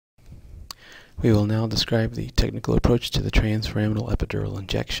We will now describe the technical approach to the transforaminal epidural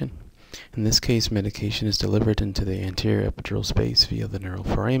injection. In this case, medication is delivered into the anterior epidural space via the neural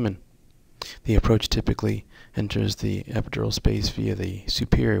foramen. The approach typically enters the epidural space via the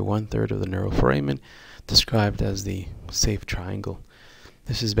superior one-third of the neural foramen, described as the safe triangle.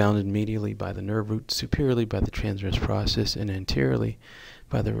 This is bounded medially by the nerve root, superiorly by the transverse process, and anteriorly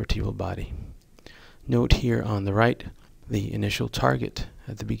by the vertebral body. Note here on the right, the initial target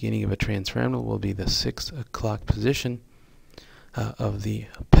at the beginning of a transforaminal will be the 6 o'clock position of the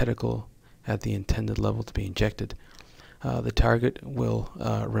pedicle at the intended level to be injected. The target will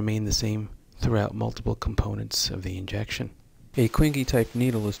remain the same throughout multiple components of the injection. A Quincke type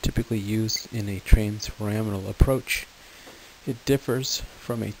needle is typically used in a transforaminal approach. It differs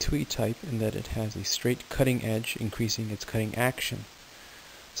from a Tui type in that it has a straight cutting edge, increasing its cutting action.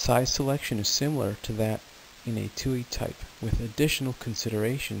 Size selection is similar to that in a Tui type, with additional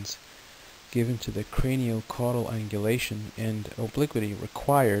considerations given to the cranio-caudal angulation and obliquity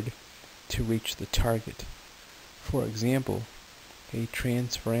required to reach the target. For example, a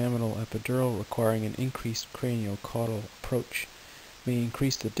transforaminal epidural requiring an increased cranio-caudal approach may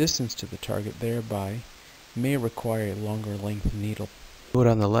increase the distance to the target, thereby may require a longer length needle. Note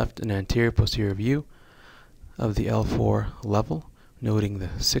on the left an anterior-posterior view of the L4 level, noting the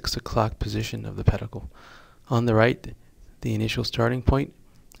 6 o'clock position of the pedicle. On the right, the initial starting point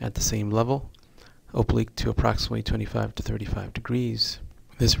at the same level, oblique to approximately 25 to 35 degrees.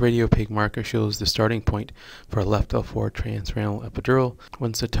 This radiopaque marker shows the starting point for a left L4 transforaminal epidural.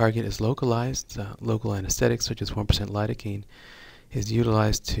 Once the target is localized, local anesthetic such as 1% lidocaine is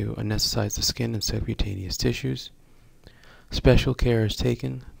utilized to anesthetize the skin and subcutaneous tissues. Special care is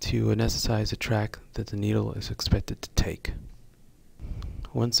taken to anesthetize the tract that the needle is expected to take.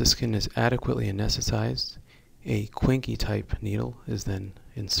 Once the skin is adequately anesthetized, a Quincke type needle is then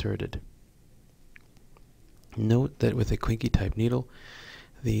inserted. Note that with a Quincke type needle,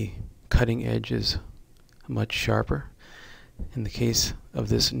 the cutting edge is much sharper. In the case of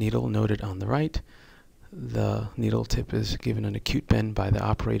this needle noted on the right, the needle tip is given an acute bend by the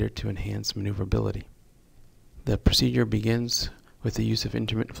operator to enhance maneuverability. The procedure begins with the use of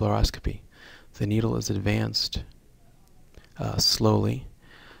intermittent fluoroscopy. The needle is advanced slowly,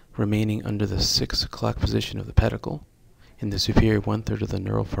 remaining under the 6 o'clock position of the pedicle in the superior one-third of the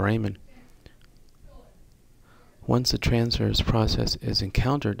neural foramen. Once the transverse process is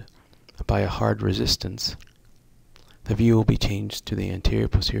encountered by a hard resistance, the view will be changed to the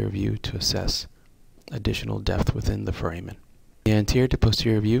anterior-posterior view to assess additional depth within the foramen. The anterior to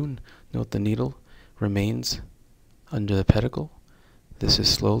posterior view, note the needle remains under the pedicle. This is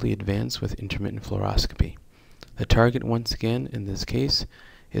slowly advanced with intermittent fluoroscopy. The target, once again, in this case,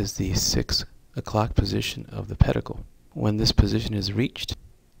 is the 6 o'clock position of the pedicle. When this position is reached,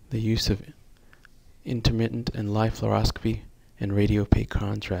 the use of intermittent and live fluoroscopy and radiopaque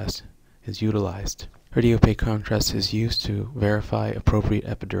contrast is utilized. Radiopaque contrast is used to verify appropriate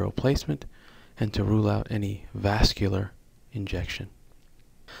epidural placement and to rule out any vascular injection.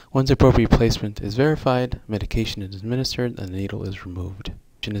 Once appropriate placement is verified, medication is administered and the needle is removed. The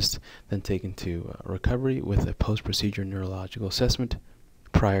patient is then taken to recovery with a post-procedure neurological assessment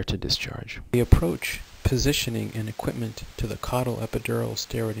prior to discharge. The approach, positioning, and equipment to the CAUDAL epidural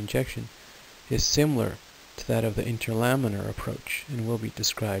steroid injection is similar to that of the interlaminar approach and will be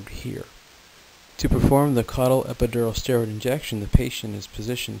described here. To perform the CAUDAL epidural steroid injection, the patient is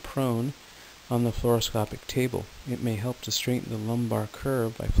positioned prone on the fluoroscopic table. It may help to straighten the lumbar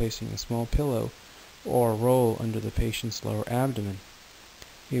curve by placing a small pillow or roll under the patient's lower abdomen.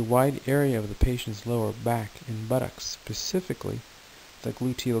 A wide area of the patient's lower back and buttocks, specifically the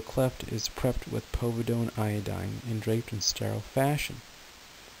gluteal cleft, is prepped with povidone iodine and draped in sterile fashion.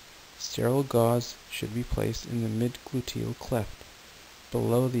 Sterile gauze should be placed in the mid-gluteal cleft,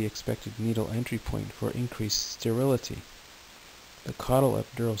 below the expected needle entry point for increased sterility. The caudal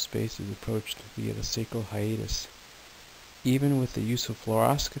epidural space is approached via the sacral hiatus. Even with the use of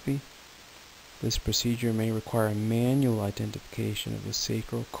fluoroscopy, this procedure may require manual identification of the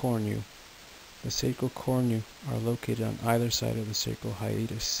sacral cornu. The sacral cornu are located on either side of the sacral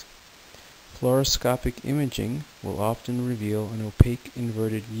hiatus. Fluoroscopic imaging will often reveal an opaque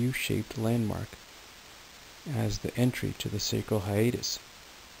inverted U-shaped landmark as the entry to the sacral hiatus.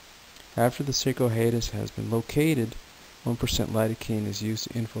 After the sacral hiatus has been located, 1% lidocaine is used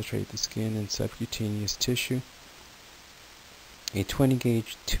to infiltrate the skin and subcutaneous tissue. A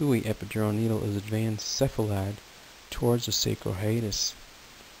 20-gauge Tui epidural needle is advanced cephalad towards the sacral hiatus.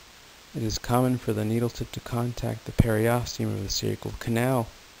 It is common for the needle tip to contact the periosteum of the sacral canal.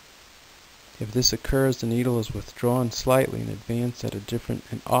 If this occurs, the needle is withdrawn slightly and advanced at a different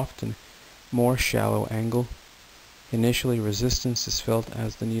and often more shallow angle. Initially, resistance is felt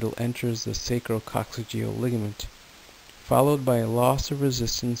as the needle enters the sacrococcygeal ligament, followed by a loss of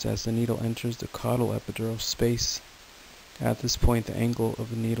resistance as the needle enters the caudal epidural space. At this point, the angle of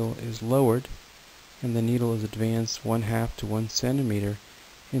the needle is lowered, and the needle is advanced 1/2 to 1 centimeter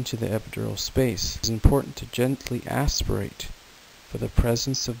into the epidural space. It is important to gently aspirate for the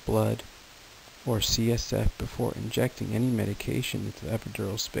presence of blood or CSF before injecting any medication into the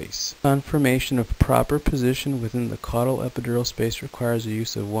epidural space. Confirmation of proper position within the caudal epidural space requires the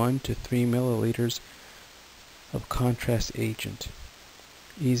use of 1 to 3 milliliters of contrast agent.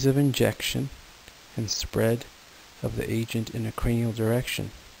 Ease of injection and spread of the agent in a cranial direction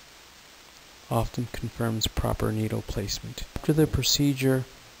often confirms proper needle placement. After the procedure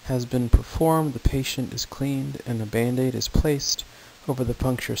has been performed, the patient is cleaned and a band-aid is placed over the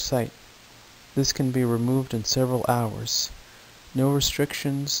puncture site. This can be removed in several hours. No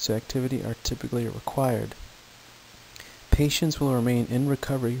restrictions to activity are typically required. Patients will remain in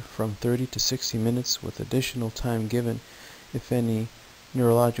recovery from 30 to 60 minutes with additional time given if any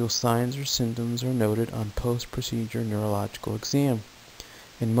neurological signs or symptoms are noted on post-procedure neurological exam.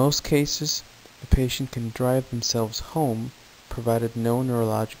 In most cases, the patient can drive themselves home provided no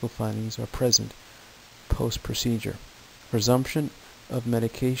neurological findings are present post-procedure. Resumption of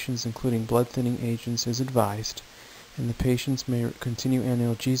medications including blood-thinning agents is advised, and the patients may continue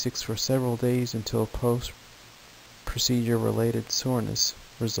analgesics for several days until post-procedure related soreness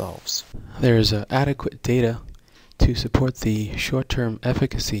resolves. There is adequate data to support the short-term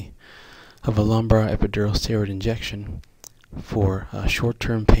efficacy of a lumbar epidural steroid injection for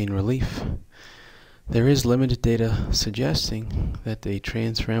short-term pain relief. There is limited data suggesting that the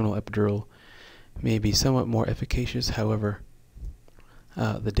transforaminal epidural may be somewhat more efficacious. However,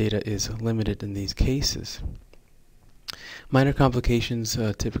 the data is limited in these cases. Minor complications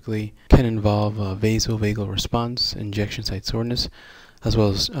typically can involve vasovagal response, injection site soreness, as well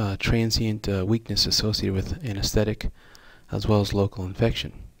as transient weakness associated with anesthetic, as well as local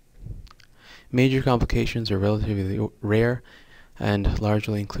infection. Major complications are relatively rare and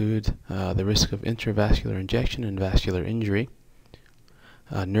largely include the risk of intravascular injection and vascular injury,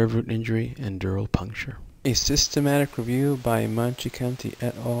 nerve root injury, and dural puncture. A systematic review by Manchicanti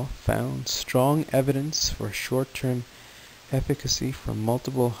et al. Found strong evidence for short-term efficacy from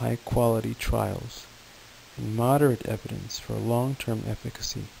multiple high-quality trials, and moderate evidence for long-term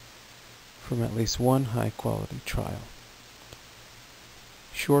efficacy from at least one high-quality trial.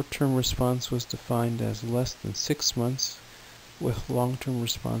 Short-term response was defined as less than 6 months, with long-term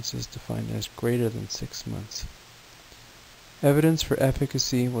responses defined as greater than 6 months. Evidence for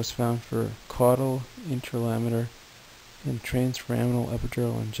efficacy was found for caudal, interlaminar, and transforaminal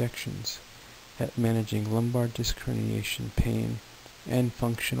epidural injections at managing lumbar disc herniation pain and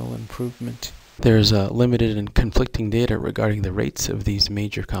functional improvement. There is limited and conflicting data regarding the rates of these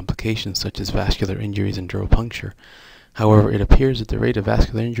major complications such as vascular injuries and dural puncture. However, it appears that the rate of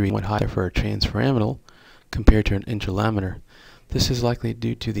vascular injury is somewhat higher for a transforaminal compared to an interlaminar. This is likely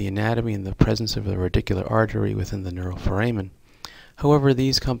due to the anatomy and the presence of a radicular artery within the neural foramen. However,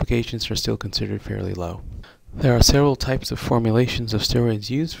 these complications are still considered fairly low. There are several types of formulations of steroids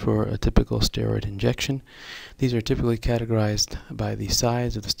used for a typical steroid injection. These are typically categorized by the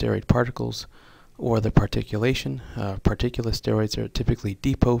size of the steroid particles or the particulation. Particulate steroids are typically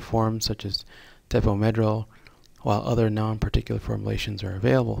depot forms such as depomedrol, while other non-particulate formulations are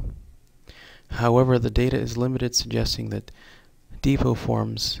available. However, the data is limited, suggesting that depot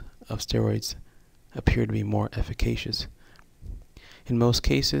forms of steroids appear to be more efficacious. In most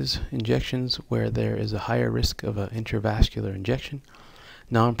cases, injections where there is a higher risk of an intravascular injection,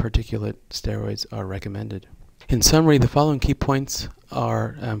 non-particulate steroids are recommended. In summary, the following key points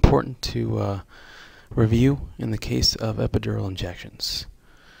are important to review in the case of epidural injections.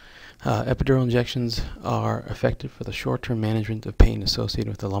 Epidural injections are effective for the short-term management of pain associated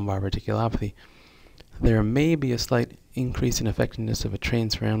with the lumbar radiculopathy. There may be a slight increase in effectiveness of a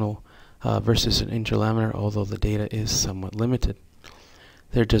transforaminal versus an interlaminar, although the data is somewhat limited.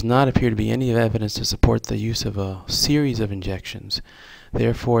 There does not appear to be any evidence to support the use of a series of injections.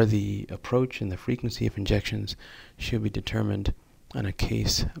 Therefore, the approach and the frequency of injections should be determined on a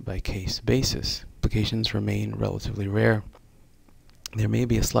case-by-case basis. Applications remain relatively rare. There may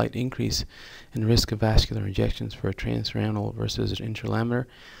be a slight increase in risk of vascular injections for a transforaminal versus an interlaminar,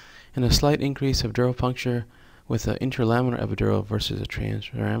 and a slight increase of dural puncture with an interlaminar epidural versus a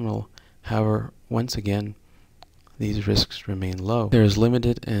transforaminal. However, once again, these risks remain low. There is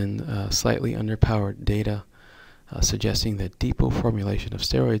limited and slightly underpowered data suggesting that depot formulation of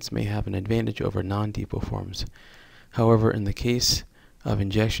steroids may have an advantage over non-depot forms. However, in the case of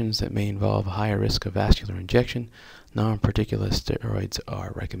injections that may involve a higher risk of vascular injection, non-particulate steroids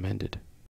are recommended.